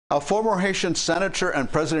A former Haitian senator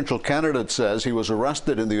and presidential candidate says he was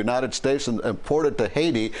arrested in the United States and deported to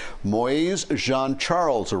Haiti. Moise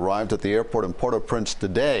Jean-Charles arrived at the airport in Port-au-Prince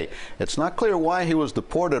today. It's not clear why he was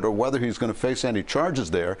deported or whether he's going to face any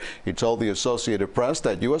charges there. He told the Associated Press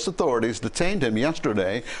that U.S. authorities detained him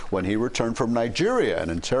yesterday when he returned from Nigeria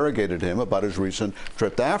and interrogated him about his recent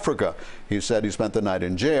trip to Africa. He said he spent the night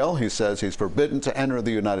in jail. He says he's forbidden to enter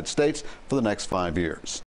the United States for the next 5 years.